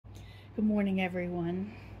Good morning,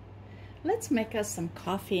 everyone. Let's make us some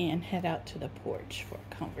coffee and head out to the porch for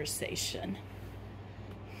a conversation.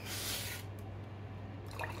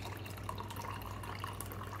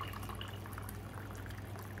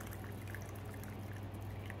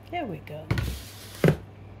 There we go.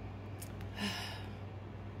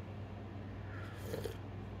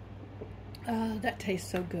 Oh, that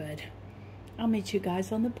tastes so good. I'll meet you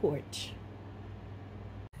guys on the porch.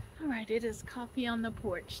 All right, it is coffee on the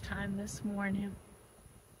porch time this morning.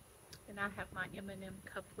 And I have my M&M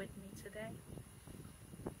cup with me today.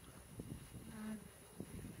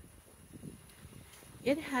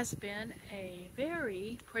 It has been a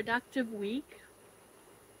very productive week.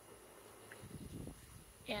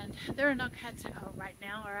 And there are no cats out right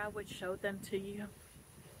now, or I would show them to you.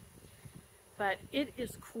 But it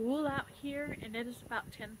is cool out here, and it is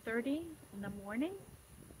about 10:30 in the morning.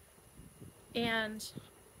 And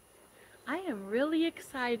I am really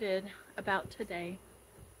excited about today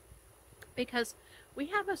because we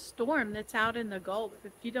have a storm that's out in the Gulf,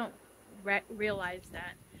 if you don't realize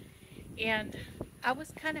that. And I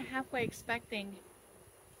was kind of halfway expecting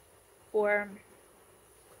for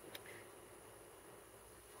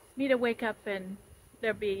me to wake up and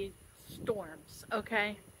there be storms,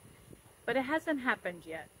 okay? But it hasn't happened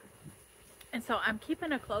yet. And so I'm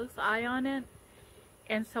keeping a close eye on it.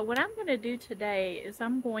 And so what I'm going to do today is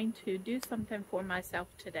I'm going to do something for myself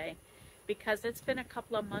today because it's been a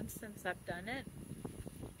couple of months since I've done it.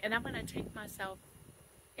 And I'm going to take myself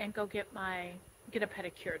and go get a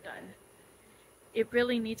pedicure done. It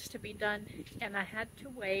really needs to be done, and I had to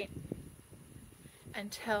wait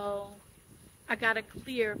until I got a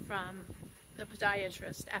clear from the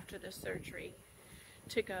podiatrist after the surgery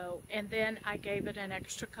to go, and then I gave it an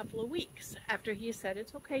extra couple of weeks after he said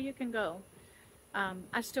it's okay, you can go.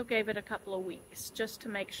 I still gave it a couple of weeks just to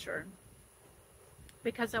make sure,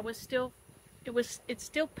 because it's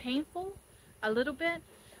still painful a little bit,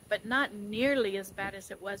 but not nearly as bad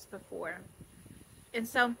as it was before. And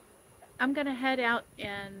so I'm gonna head out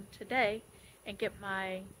today and get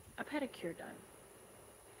a pedicure done.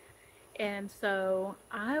 And so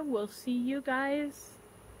I will see you guys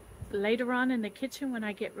later on in the kitchen when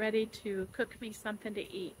I get ready to cook me something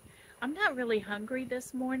to eat. I'm not really hungry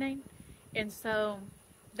this morning, and so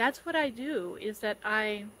that's what I do, is that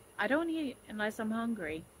I don't eat unless I'm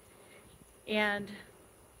hungry. And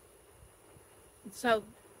so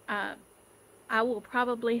I will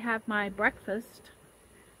probably have my breakfast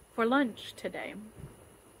for lunch today.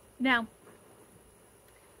 Now,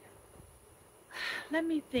 let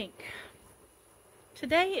me think.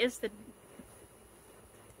 Today is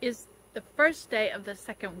the first day of the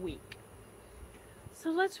second week.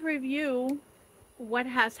 So let's review what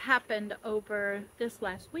has happened over this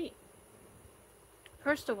last week.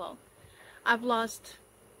 First of all, I've lost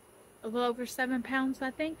a little over 7 pounds,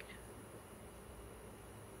 I think.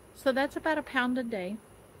 So that's about a pound a day.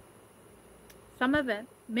 Some of it,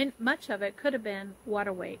 much of it, could have been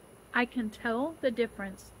water weight. I can tell the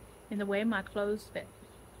difference in the way my clothes fit.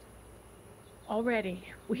 Already,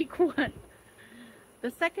 week one.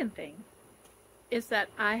 The second thing is that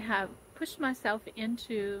I have pushed myself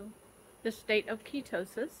into the state of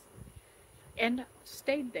ketosis and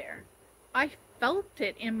stayed there. I felt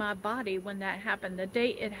it in my body when that happened. The day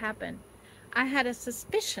it happened, I had a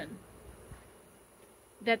suspicion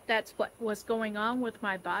that that's what was going on with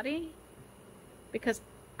my body, because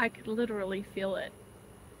I could literally feel it.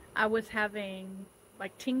 I was having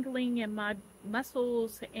like tingling in my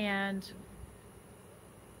muscles, and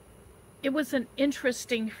it was an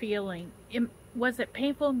interesting feeling. Was it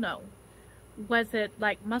painful? No. Was it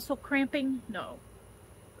like muscle cramping? No.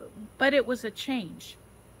 But it was a change.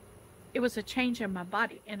 It was a change in my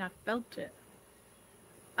body, and I felt it.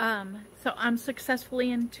 So I'm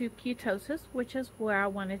successfully into ketosis, which is where I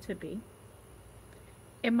wanted to be.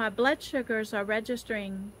 And my blood sugars are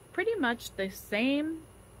registering pretty much the same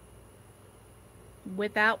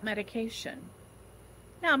without medication.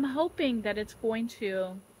 Now I'm hoping that it's going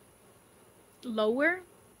to lower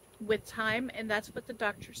with time, and that's what the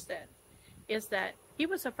doctor said, is that he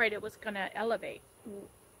was afraid it was going to elevate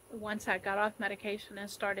once I got off medication and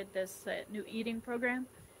started this new eating program.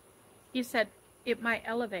 He said it might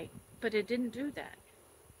elevate, but it didn't do that.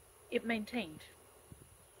 It maintained.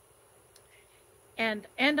 And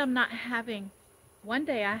I'm not having, one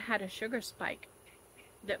day I had a sugar spike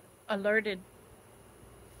that alerted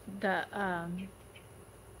the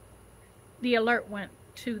alert went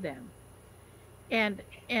to them. And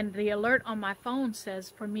the alert on my phone says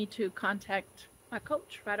for me to contact my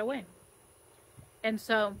coach right away. And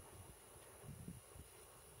so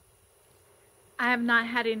I have not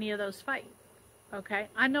had any of those fights. Okay,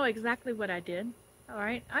 I know exactly what I did. All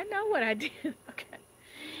right, I know what I did. Okay,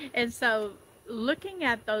 and so looking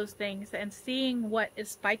at those things and seeing what is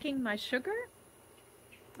spiking my sugar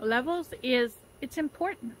levels it's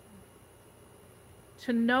important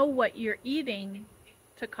to know what you're eating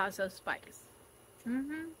to cause those spikes.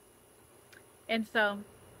 hmm And so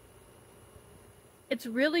it's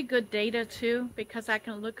really good data too, because I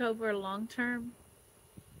can look over long term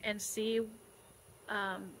and see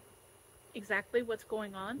um, exactly what's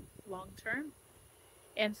going on long term.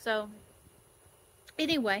 And so,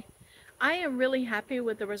 anyway, I am really happy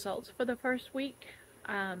with the results for the first week.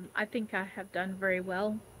 I think I have done very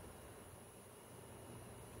well.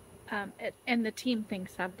 And the team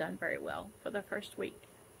thinks I've done very well for the first week.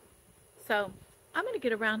 So I'm going to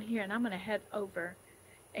get around here and I'm going to head over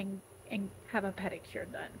and have a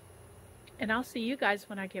pedicure done. And I'll see you guys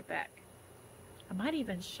when I get back. I might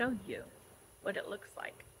even show you what it looks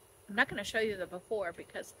like. I'm not going to show you the before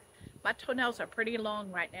because my toenails are pretty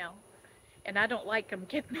long right now. And I don't like them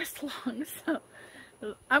getting this long. So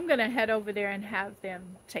I'm going to head over there and have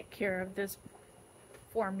them take care of this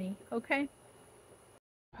for me. Okay?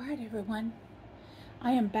 All right, everyone.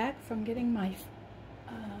 I am back from getting my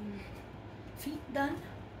feet done.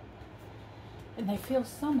 And they feel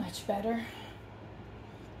so much better.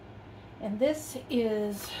 And this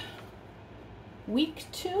is week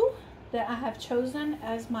 2 that I have chosen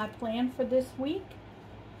as my plan for this week.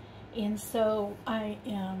 And so I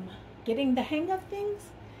am getting the hang of things.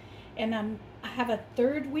 And I have a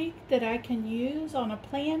 3rd week that I can use on a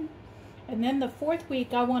plan. And then the 4th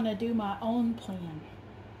week I want to do my own plan.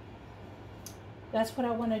 That's what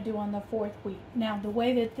I want to do on the 4th week. Now the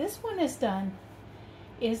way that this one is done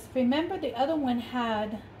is, remember the other one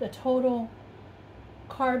had the total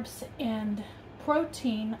carbs and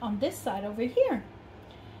protein on this side over here.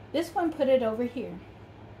 This one put it over here,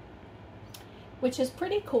 which is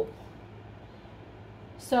pretty cool.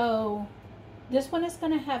 So this one is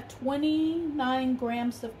going to have 29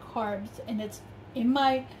 grams of carbs, and it's in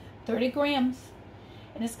my 30 grams,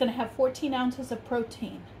 and it's going to have 14 ounces of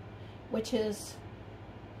protein, which is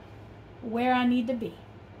where I need to be.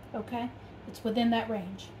 Okay, it's within that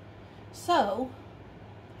range. So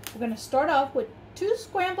we're going to start off with 2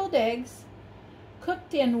 scrambled eggs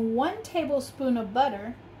cooked in 1 tablespoon of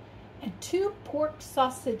butter and 2 pork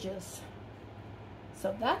sausages.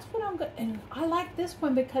 So that's what I'm going to, and I like this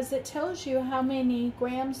one because it tells you how many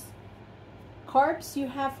grams carbs you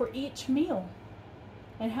have for each meal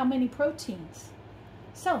and how many proteins.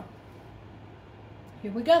 So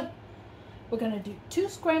here we go. We're going to do 2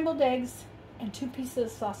 scrambled eggs and 2 pieces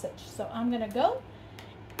of sausage. So I'm going to go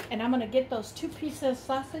and I'm going to get those 2 pieces of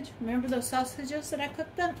sausage. Remember those sausages that I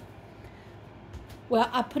cooked up? Well,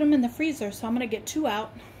 I put them in the freezer, so I'm going to get 2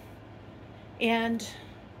 out and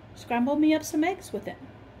scramble me up some eggs with it.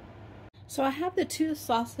 So I have the 2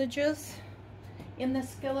 sausages in the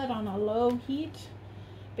skillet on a low heat.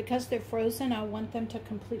 Because they're frozen, I want them to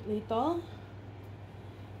completely thaw.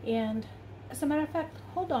 And as a matter of fact,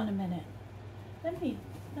 hold on a minute. Let me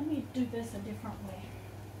do this a different way.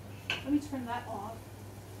 Let me turn that off.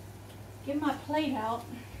 Get my plate out.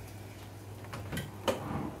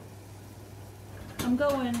 I'm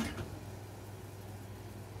going.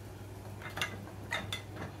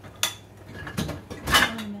 Hold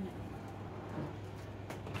on a minute.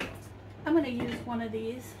 I'm going to use one of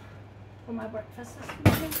these for my breakfast this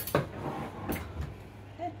morning.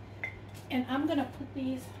 Okay. And I'm going to put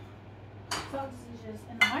these sausages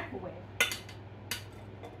in the microwave.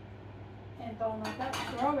 And thaw them like that.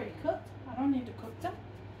 They're already cooked. I don't need to cook them.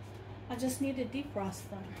 I just need to defrost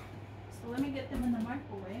them. So let me get them in the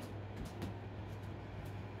microwave.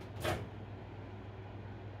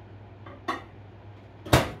 Put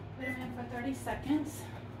them in for 30 seconds.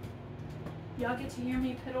 Y'all get to hear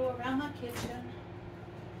me piddle around my kitchen.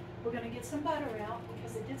 We're going to get some butter out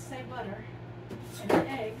because it did say butter. And the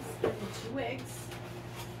eggs, the 2 eggs.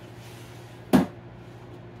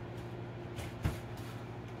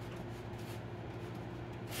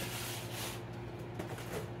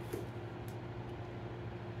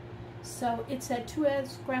 So it said 2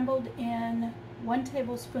 eggs scrambled in 1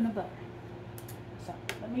 tablespoon of butter. So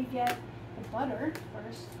let me get the butter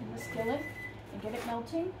first in the skillet and get it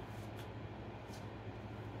melting.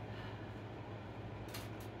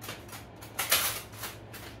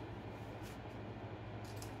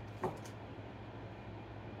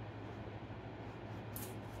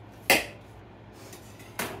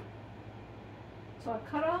 So I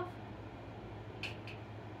cut off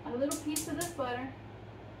a little piece of this butter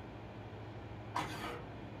to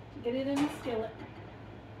get it in the skillet.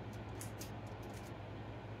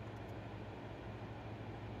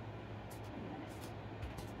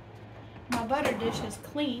 my butter dish is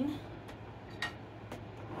clean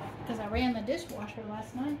because I ran the dishwasher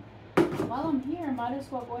last night. While I'm here, I might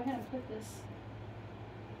as well go ahead and put this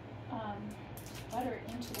butter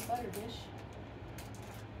into the butter dish.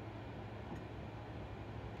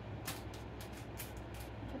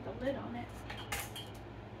 Put the lid on it.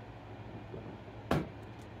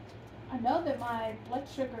 I know that my blood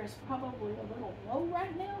sugar is probably a little low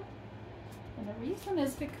right now, and the reason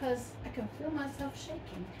is because I can feel myself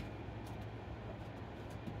shaking.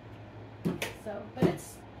 So, but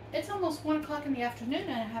it's almost 1 o'clock in the afternoon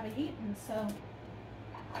and I haven't eaten, so.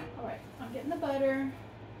 All right, I'm getting the butter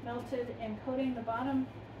melted and coating the bottom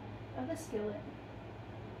of the skillet.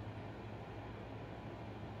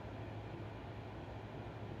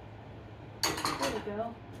 There we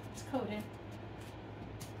go, it's coated.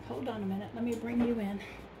 Hold on a minute, let me bring you in.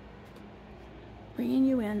 Bringing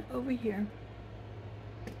you in over here.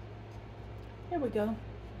 There we go.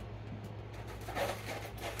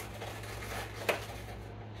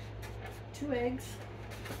 Two eggs.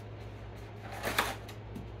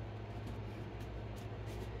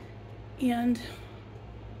 And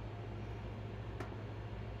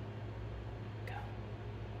go.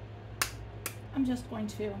 I'm just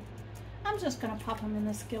going to pop them in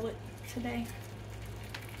the skillet today.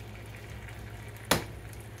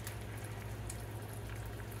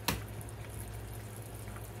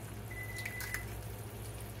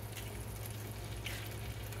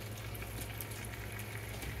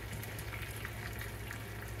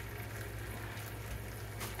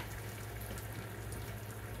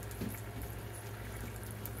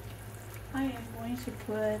 I am going to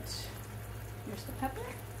put, here's the pepper.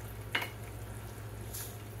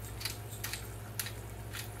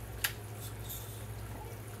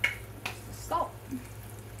 Here's the salt.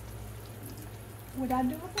 What I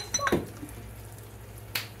do with the salt?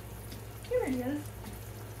 Here it is.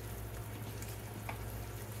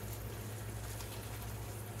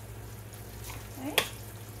 Okay.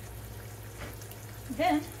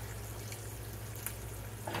 Then,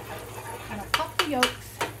 I'm going to pop the yolks.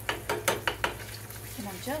 And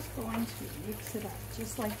I'm just going to mix it up,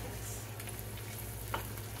 just like this.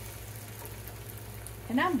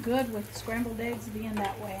 And I'm good with scrambled eggs being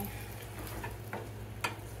that way.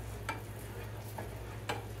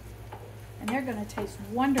 And they're going to taste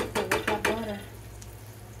wonderful with that butter.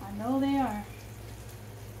 I know they are.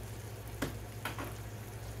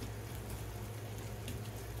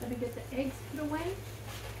 Let me get the eggs put away.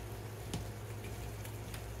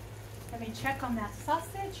 Let me check on that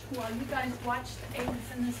sausage while you guys watch the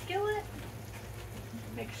eggs in the skillet.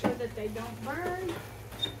 Make sure that they don't burn.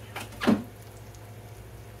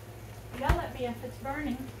 Yell at me if it's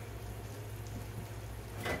burning.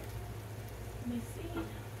 Let me see.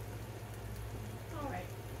 All right,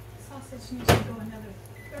 sausage needs to go another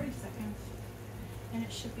 30 seconds and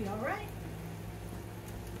it should be all right.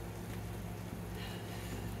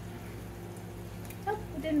 Nope,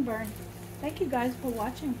 it didn't burn. Thank you guys for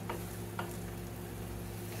watching.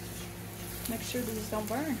 Make sure these don't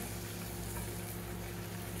burn.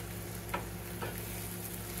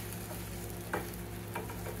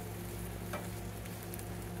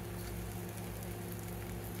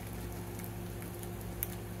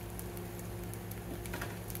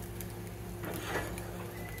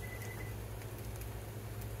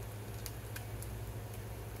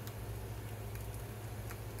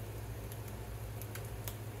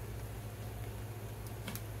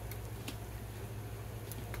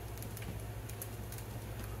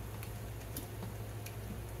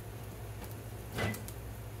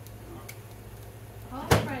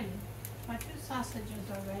 Alrighty, my 2 sausages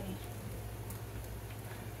are ready.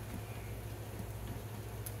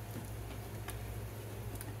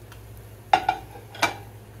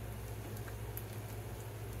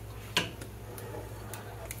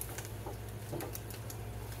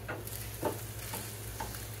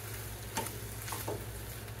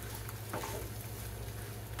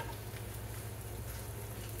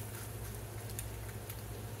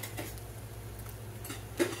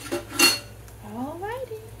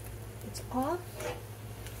 Off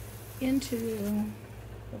into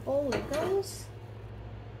the bowl it goes.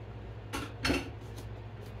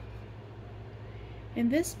 And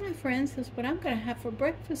this, my friends, is what I'm going to have for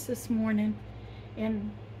breakfast this morning.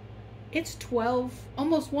 And it's 12,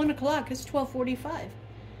 almost 1 o'clock. It's 12:45.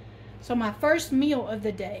 So my first meal of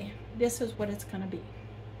the day, this is what it's going to be.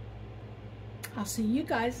 I'll see you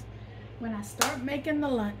guys when I start making the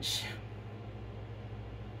lunch.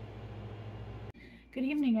 Good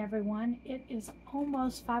evening, everyone. It is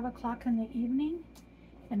almost 5 o'clock in the evening,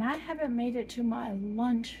 and I haven't made it to my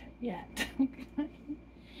lunch yet.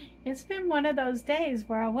 It's been one of those days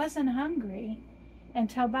where I wasn't hungry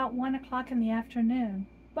until about 1 o'clock in the afternoon.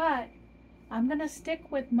 But I'm going to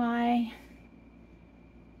stick with my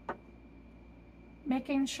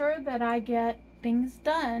making sure that I get things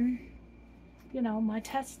done, you know, my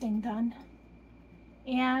testing done.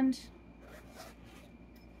 And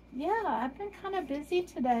yeah, I've been kind of busy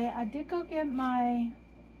today. I did go get my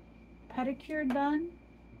pedicure done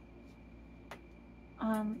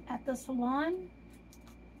at the salon.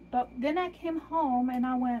 But then I came home and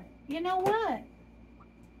I went, you know what?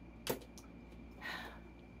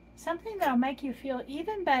 Something that'll make you feel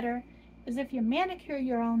even better is if you manicure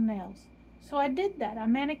your own nails. So I did that. I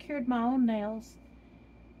manicured my own nails.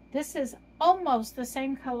 This is almost the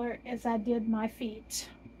same color as I did my feet.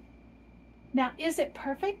 Now, is it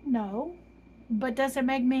perfect? No. But does it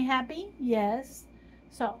make me happy? Yes.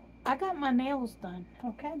 So I got my nails done,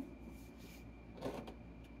 okay?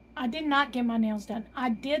 I did not get my nails done. I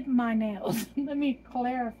did my nails. Let me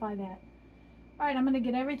clarify that. All right, I'm going to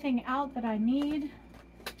get everything out that I need.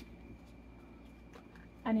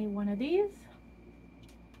 I need one of these.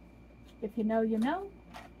 If you know, you know.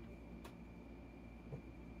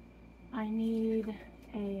 I need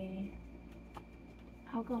a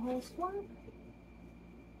alcohol swab.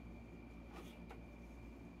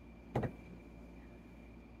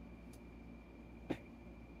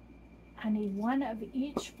 I need one of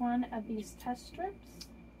each one of these test strips.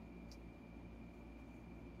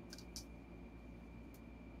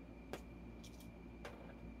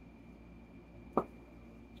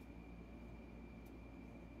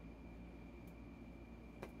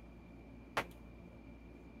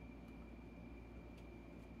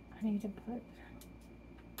 I need to put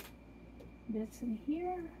this in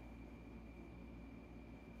here.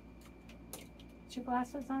 Put your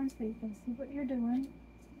glasses on so you can see what you're doing.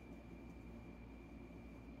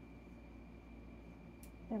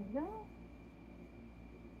 There we go.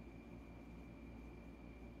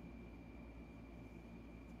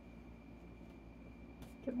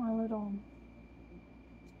 Get my little...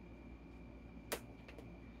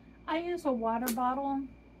 I use a water bottle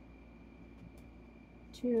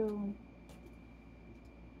to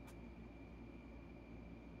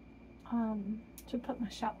put my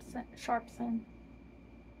sharps in.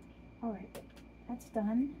 All right, that's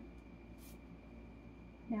done.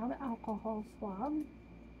 Now the alcohol swab.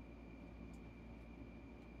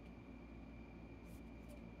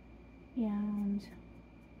 And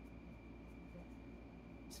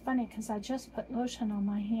it's funny because I just put lotion on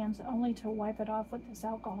my hands only to wipe it off with this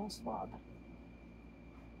alcohol swab.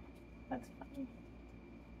 That's funny.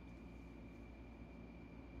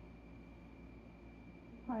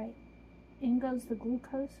 All right, in goes the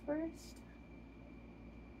glucose first.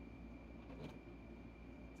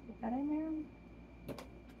 Let's get that in there.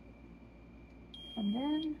 And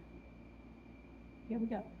then, here we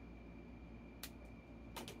go.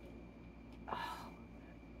 Oh.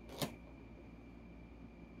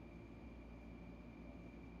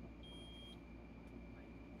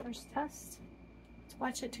 First test. Let's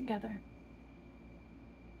watch it together.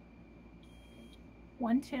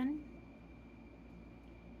 110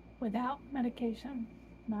 without medication.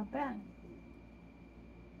 Not bad.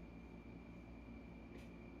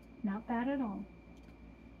 Not bad at all.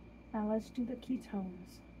 Now let's do the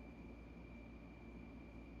ketones.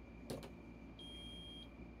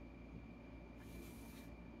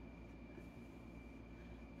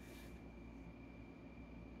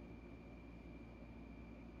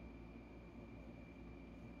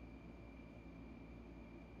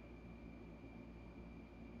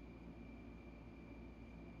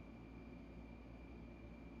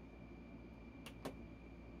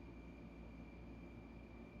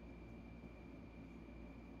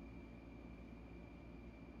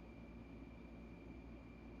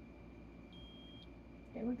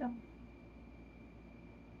 There we go.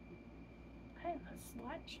 Okay, let's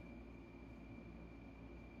watch.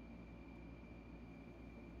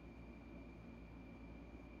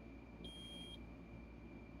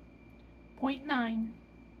 .9.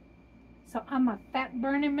 So I'm a fat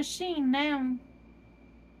burning machine now.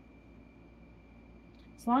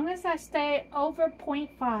 As long as I stay over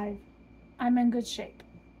 0.5, I'm in good shape.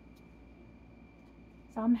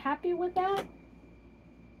 So I'm happy with that.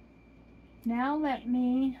 Now let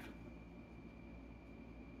me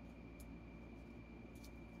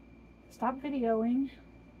stop videoing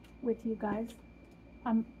with you guys.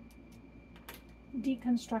 I'm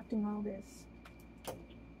deconstructing all this,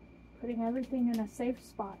 putting everything in a safe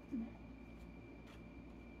spot.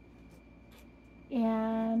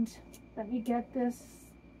 And let me get this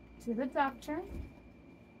to the doctor.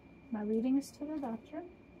 My readings to the doctor.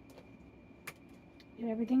 Get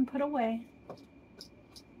everything put away.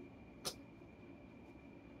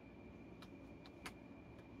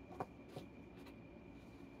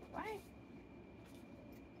 Right.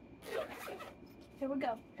 Here we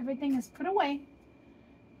go. Everything is put away.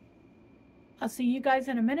 I'll see you guys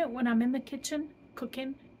in a minute when I'm in the kitchen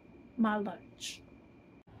cooking my lunch.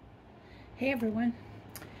 Hey everyone.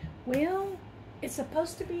 Well, it's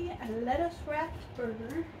supposed to be a lettuce wrapped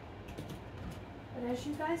burger, but as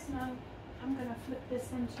you guys know, I'm gonna flip this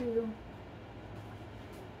into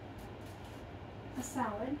a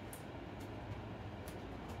salad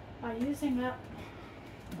by using up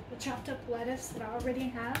the chopped up lettuce that I already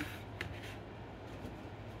have.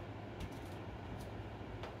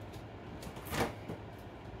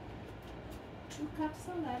 Two cups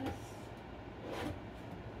of lettuce.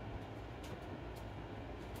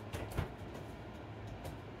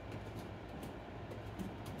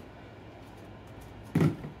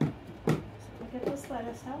 Get this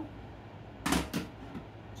lettuce out.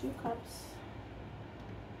 2 cups.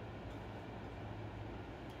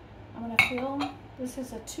 I'm going to fill, this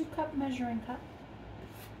is a 2-cup measuring cup.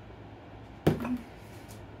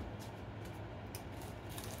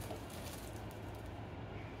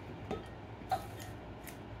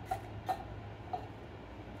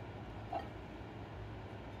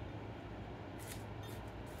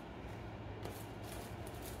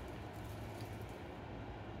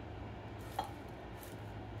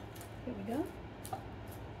 Here we go.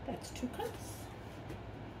 That's 2 cups.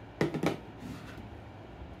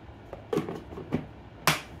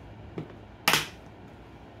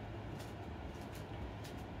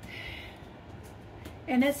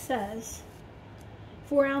 And it says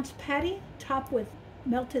 4-ounce patty topped with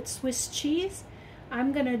melted Swiss cheese.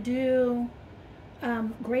 I'm gonna do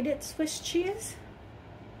grated Swiss cheese,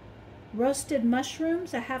 roasted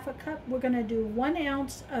mushrooms, a 1/2 cup. We're gonna do 1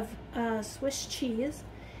 ounce of Swiss cheese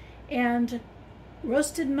and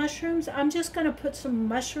roasted mushrooms. I'm just gonna put some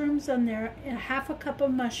mushrooms on there, and 1/2 cup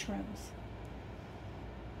of mushrooms.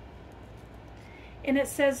 And it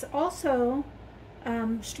says also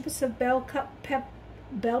strips of bell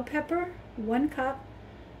pepper, 1 cup,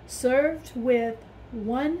 served with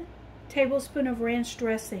 1 tablespoon of ranch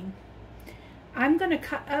dressing. I'm going to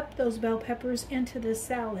cut up those bell peppers into this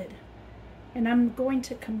salad, and I'm going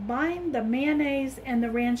to combine the mayonnaise and the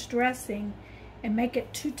ranch dressing and make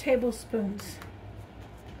it 2 tablespoons.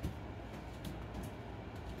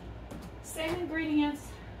 Same ingredients,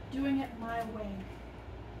 doing it my way.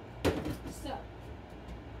 So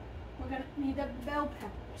we're going to need the bell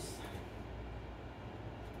peppers.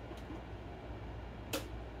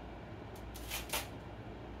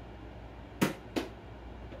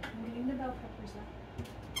 I'm getting the bell peppers up.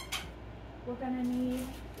 We're going to need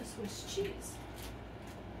the Swiss cheese.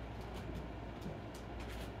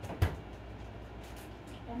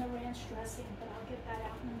 And the ranch dressing, but I'll get that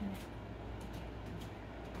out in a minute.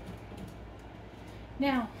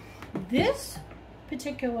 Now, this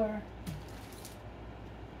particular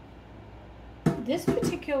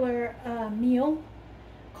meal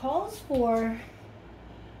calls for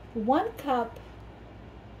 1 cup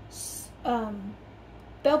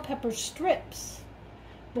bell pepper strips.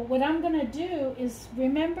 But what I'm going to do is,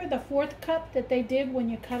 remember the 4th cup that they did when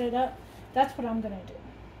you cut it up? That's what I'm going to do.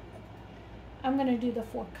 I'm going to do the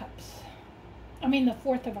 4 cups. I mean the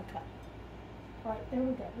 1/4 of a cup. All right, there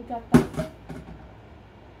we go. We got that.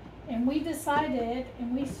 And we decided,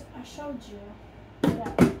 and I showed you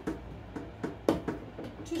that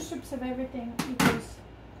 2 strips of everything equals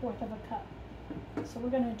 1/4 of a cup. So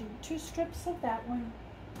we're going to do 2 strips of that one.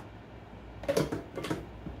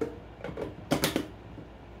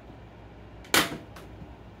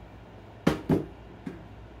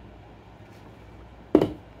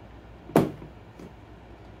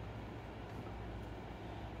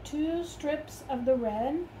 Two strips of the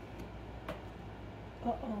red.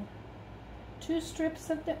 2 strips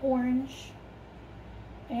of the orange.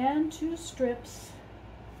 And 2 strips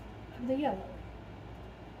of the yellow.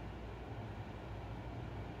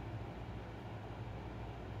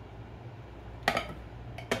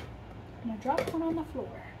 And I dropped one on the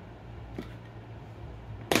floor.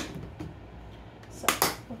 So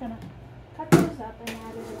we're going to cut those up and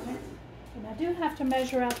add it in. And I do have to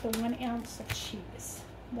measure out the 1 ounce of cheese.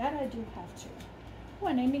 That I do have to. Oh,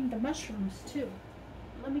 and I need the mushrooms too.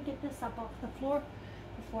 Let me get this up off the floor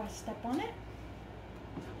before I step on it.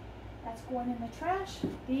 That's going in the trash.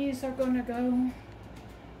 These are going to go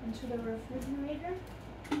into the refrigerator.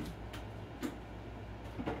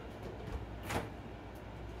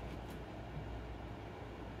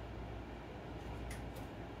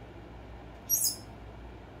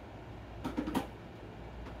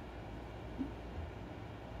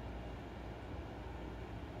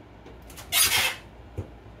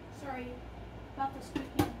 sorry about the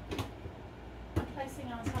squeaking. I'm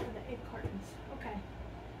placing on top of the egg cartons. Okay.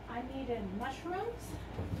 I needed mushrooms.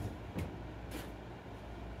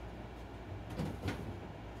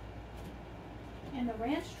 And the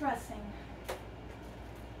ranch dressing.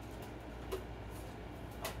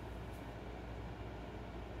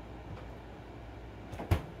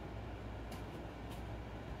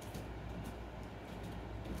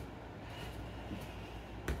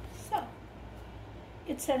 So,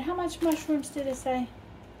 it said, how much mushrooms did it say?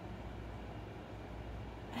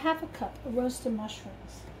 Half a cup of roasted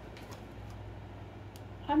mushrooms.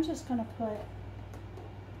 I'm just going to put,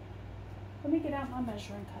 let me get out my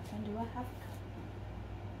measuring cup and do a half a cup.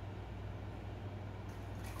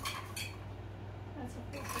 That's a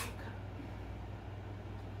fourth of a cup.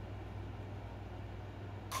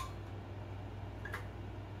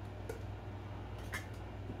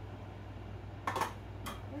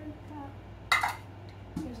 Third cup.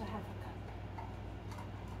 Here's a half a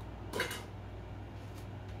cup.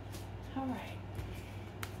 All right.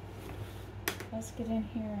 Let's get in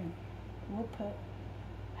here and we'll put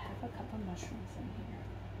half a cup of mushrooms in here.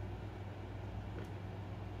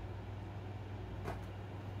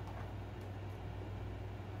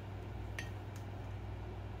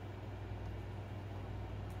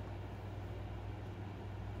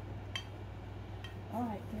 All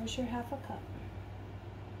right, there's your half a cup.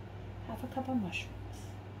 Half a cup of mushrooms.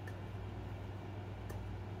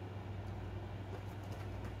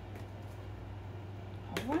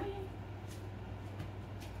 All right.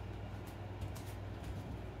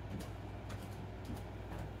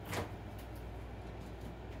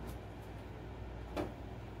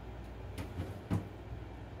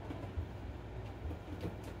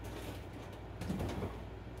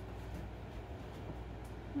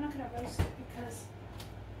 I'm not going to roast it because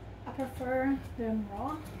I prefer them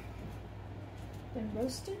raw than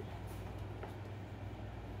roasted.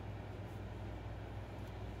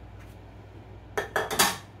 Okay.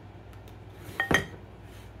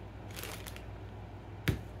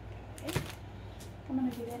 I'm going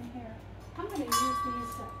to get in here. I'm going to use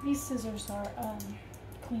these scissors are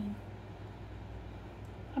clean.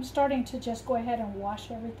 I'm starting to just go ahead and wash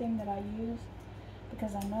everything that I use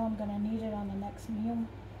because I know I'm going to need it on the next meal.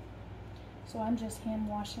 So I'm just hand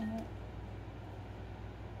washing it.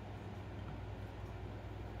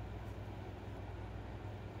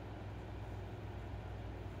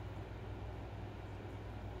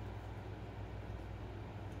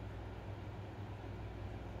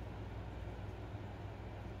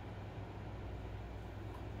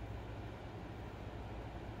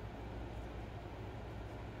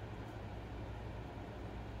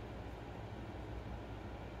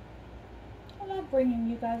 I love bringing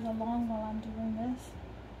you guys along while I'm doing this.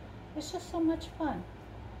 It's just so much fun.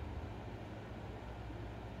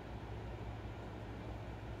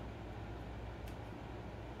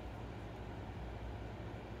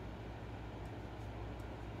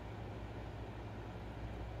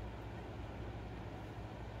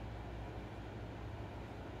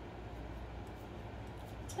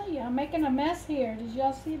 I tell you, I'm making a mess here. Did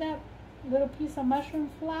y'all see that little piece of mushroom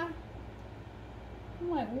fly?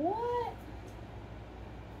 I'm like, what?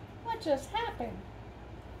 What just happened?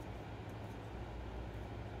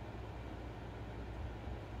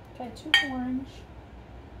 Okay, 2 orange.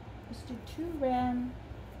 Let's do 2 red.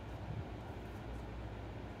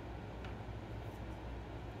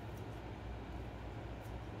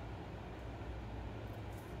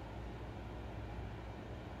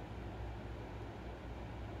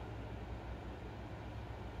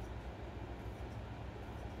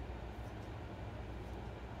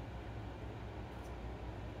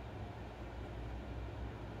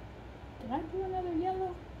 Did I do another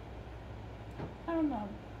yellow? I don't know.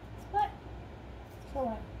 But it's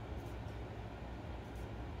alright.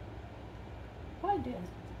 I did.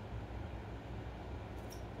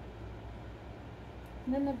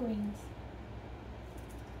 And then the greens.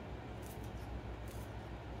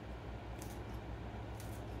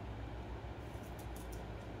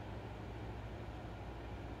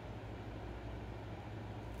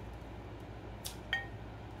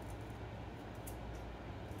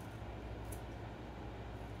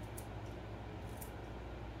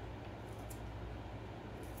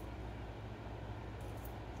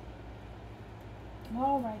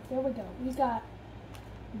 All right, there we go. We got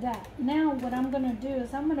that. Now what I'm going to do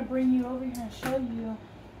is I'm going to bring you over here and show you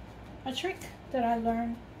a trick that I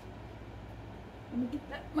learned. Let me get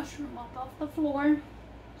that mushroom up off the floor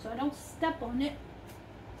so I don't step on it.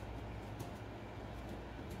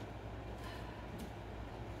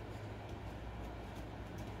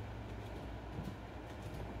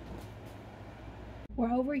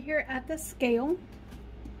 We're over here at the scale.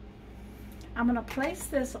 I'm going to place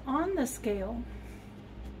this on the scale.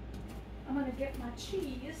 I'm going to get my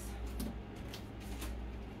cheese.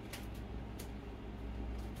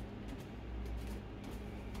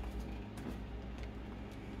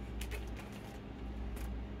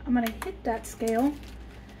 I'm going to hit that scale.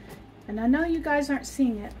 And I know you guys aren't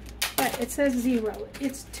seeing it, but it says 0.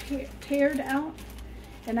 It's tared out,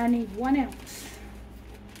 and I need 1 ounce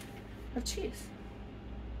of cheese.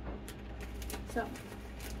 So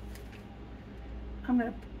I'm going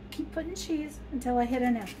to keep putting cheese until I hit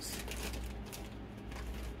 1 ounce.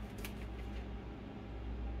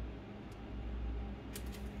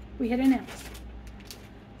 We hit 1 ounce.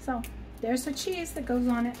 So there's the cheese that goes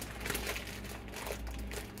on it.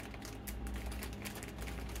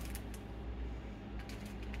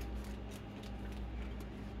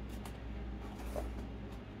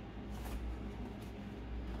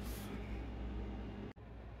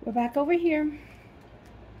 We're back over here.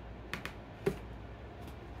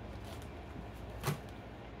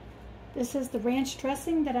 This is the ranch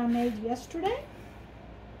dressing that I made yesterday.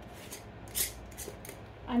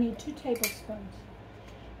 I need 2 tablespoons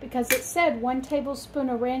because it said 1 tablespoon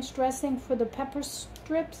of ranch dressing for the pepper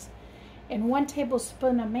strips and 1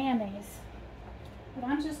 tablespoon of mayonnaise. But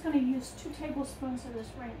I'm just going to use 2 tablespoons of this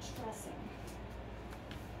ranch dressing.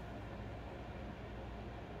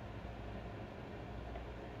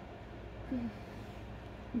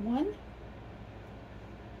 One.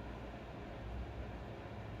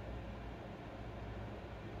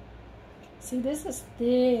 See, this is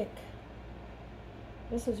thick.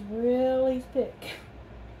 This is really thick.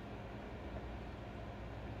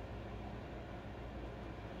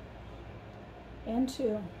 And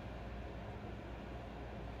 2.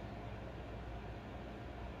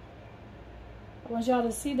 I want y'all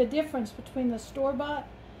to see the difference between the store-bought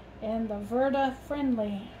and the Verda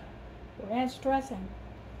Friendly ranch dressing.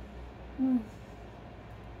 I'm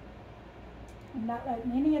not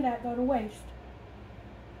letting any of that go to waste.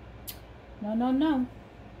 No, no, no.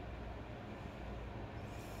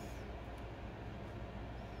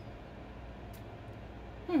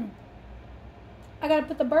 I gotta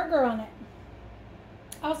put the burger on it.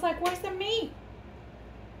 I was like, where's the meat?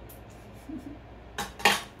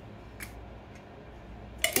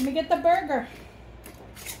 Let me get the burger.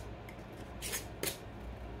 It's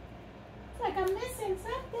like I'm missing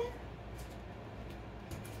something.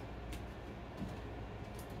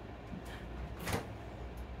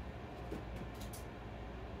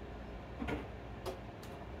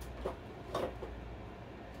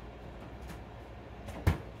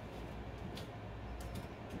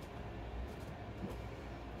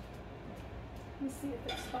 Let's see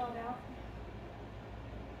if it's thawed out.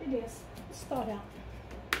 It is. It's thawed out.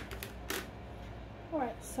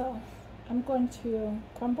 Alright, so I'm going to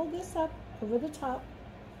crumble this up over the top.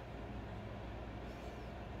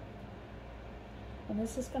 And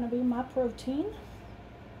this is going to be my protein.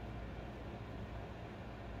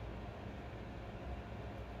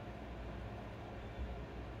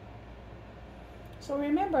 So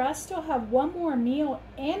remember, I still have one more meal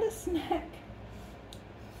and a snack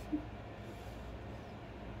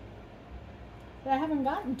that I haven't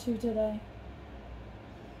gotten to today.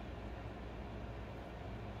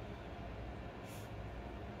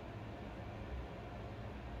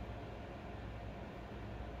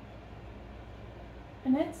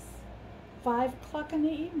 And it's 5 o'clock in the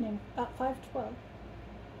evening, about 5:12.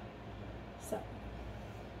 So,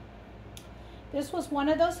 this was one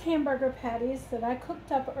of those hamburger patties that I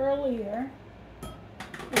cooked up earlier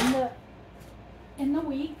in the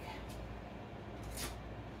week.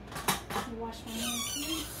 Wash my hands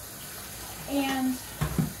here. And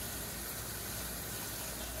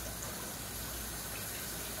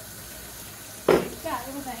yeah,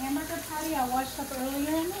 it was a hamburger patty I washed up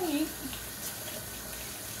earlier in the week.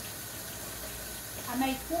 I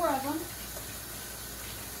made 4 of them,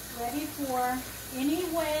 ready for any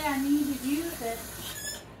way I need to use it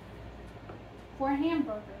for a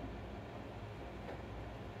hamburger.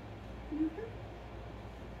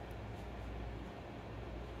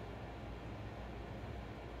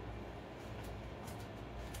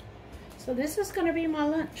 So this is going to be my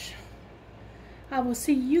lunch. I will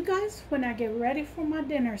see you guys when I get ready for my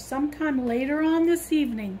dinner sometime later on this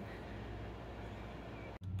evening.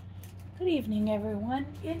 Good evening, everyone.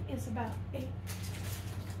 It is about 8:10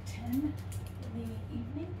 in the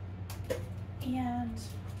evening, and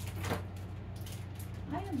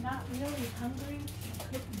I am not really hungry to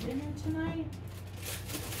cook dinner tonight.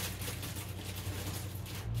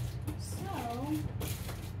 So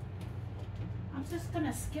I'm just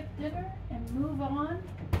gonna skip dinner and move on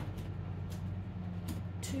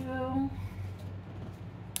to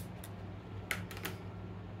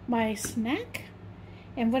my snack.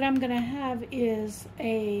 And what I'm going to have is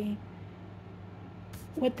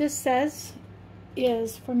what this says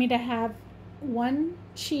is for me to have 1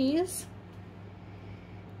 cheese,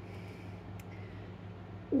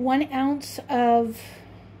 1 ounce of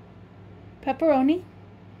pepperoni,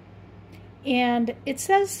 and it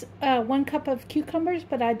says 1 cup of cucumbers,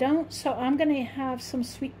 but I don't, so I'm going to have some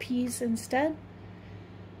sweet peas instead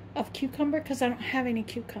of cucumber because I don't have any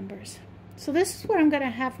cucumbers. So this is what I'm going to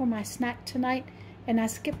have for my snack tonight, and I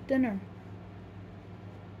skipped dinner.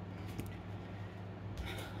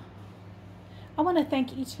 I want to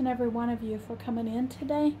thank each and every one of you for coming in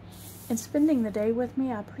today and spending the day with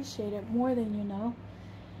me. I appreciate it more than you know.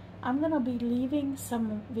 I'm going to be leaving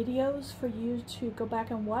some videos for you to go back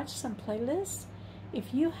and watch, some playlists.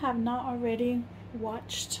 If you have not already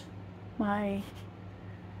watched my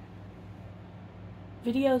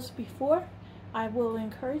videos before, I will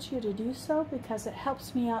encourage you to do so because it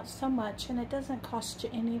helps me out so much, and it doesn't cost you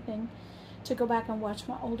anything to go back and watch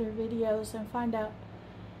my older videos and find out,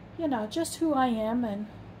 you know, just who I am and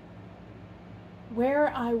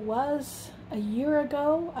where I was a year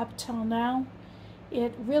ago up till now.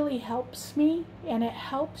 It really helps me, and it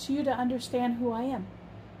helps you to understand who I am.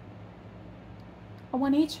 I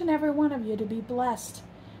want each and every one of you to be blessed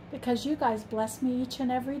because you guys bless me each and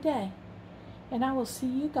every day. And I will see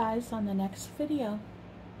you guys on the next video.